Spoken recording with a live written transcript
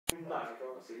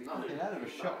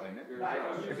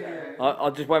I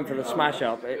just went for the smash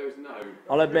up.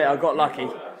 I'll admit I got lucky.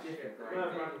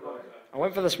 I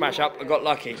went for the smash up, I got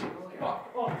lucky. Oh,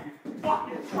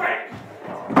 fucking prick!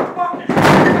 Fucking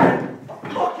prick!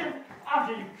 Fucking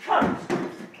after you cunt!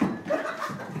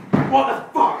 What the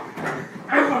fuck?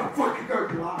 Everyone fucking go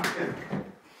blind.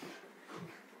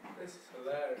 This is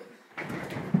hilarious.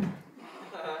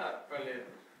 Brilliant.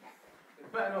 You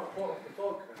better not bottle the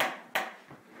vodka.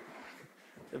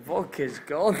 The vodka's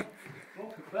gone.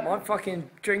 My fucking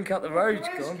drink up the road's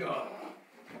gone.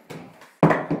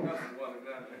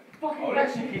 I'll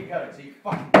let you keep going till you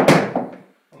fucking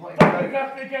go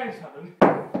after again,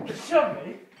 Staddon. Just shove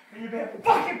me, and you'll be a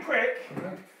fucking prick.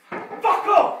 Fuck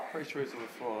off! Pretty sure it's on the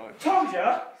floor. Right? Told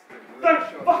ya!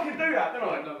 Don't fucking do that, don't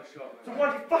I? Another shot. So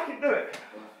why'd you fucking do it?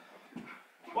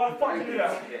 Why'd you fucking do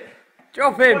that?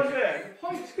 Drop him!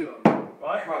 Why'd you do it?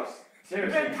 Right? Prust.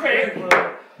 You've been a prick.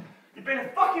 You've been a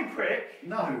fucking prick.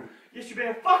 No. Yes, you've been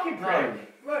a fucking prick.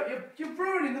 Right, you're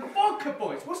ruining the vodka,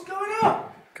 boys. What's going on?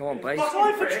 Come on, please.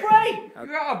 Time for train.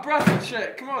 You're out of breath and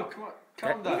shit. Come on.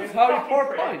 Calm down. You're How fucking pour a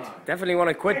prick. pint? Definitely want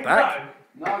to quit back.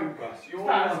 No, Prust.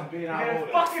 You're being You're out of a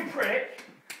order. fucking prick.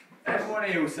 Everyone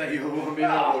here will say you're being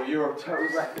out of order. You're a total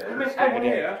wrecker. Everyone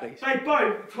here, please. they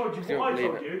both told you what I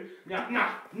believe told it. you. Nah.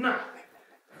 No,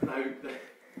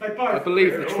 They both. I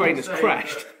believe the train has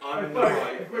crashed. I'm both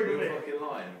right. agree with You're me. fucking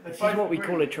lying. This is what we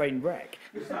call a train wreck.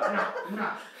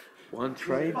 Nah. One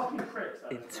train Fucking pricks.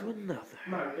 That. into another.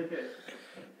 No, they did.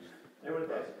 They would have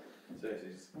done.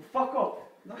 Seriously. Well, fuck off.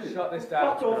 Shut this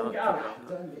down. Fuck off and get out.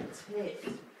 Don't get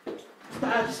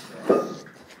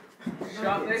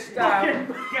Shut this down.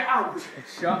 Fucking get out.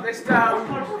 Shut this down.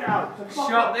 Get out. So fuck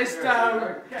Shut off. this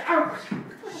down. Get out.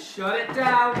 Shut it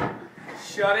down.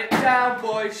 Shut it down,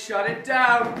 boys. Shut it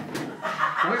down.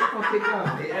 Don't fucking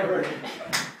go. Ever.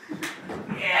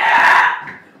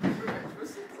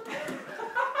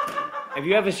 Have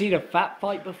you ever seen a fat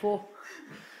fight before?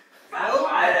 Fat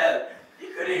rider. You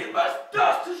could eat as much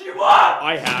dust as you want.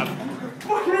 I have.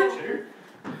 Fucking hit you.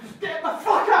 Just get the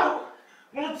fuck out.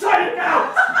 I'm gonna take it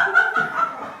out.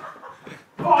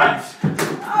 Right. I'm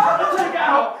gonna take it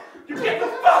out. You get the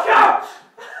fuck out.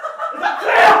 Is that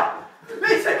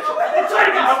clear? Is it clear? You take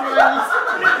it out.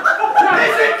 Get the fuck out.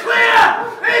 Is it clear?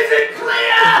 Is it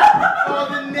clear? Oh,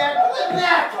 the neck.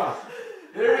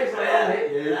 Here it is, I'll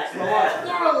hit you. It's alright.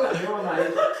 Come on,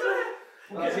 mate.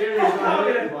 That's here it is, I'll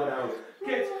hit you by now.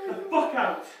 Get the fuck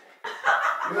out.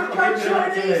 Look how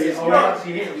Chinese I'll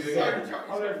actually hit you again.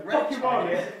 I'm gonna fucking roll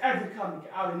it. Every cunt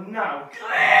get out of here now.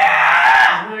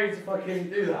 There's no need to fucking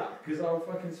do that, because I'll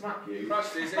fucking smack you.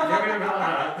 Prust, is it? You're gonna be like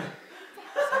that.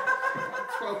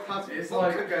 12 pounds. It's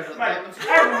like, Mate,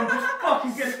 everyone just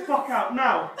fucking get the fuck out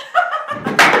now.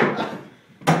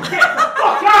 Get the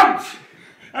fuck out!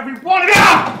 Every one of you!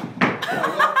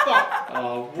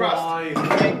 oh, Prust. why?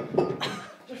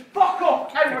 Just fuck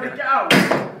off! Everybody get out!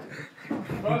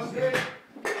 Prust,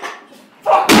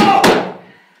 Fuck off!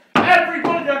 Every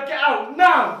one of you get out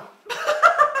now!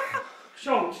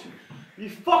 Schultz, you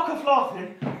fuck off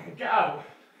laughing and get out.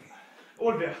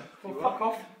 All of you. Well, fuck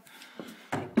off.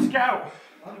 Just get out.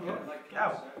 Get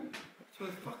out.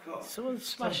 Fuck off. Someone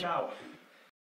Smash smash out.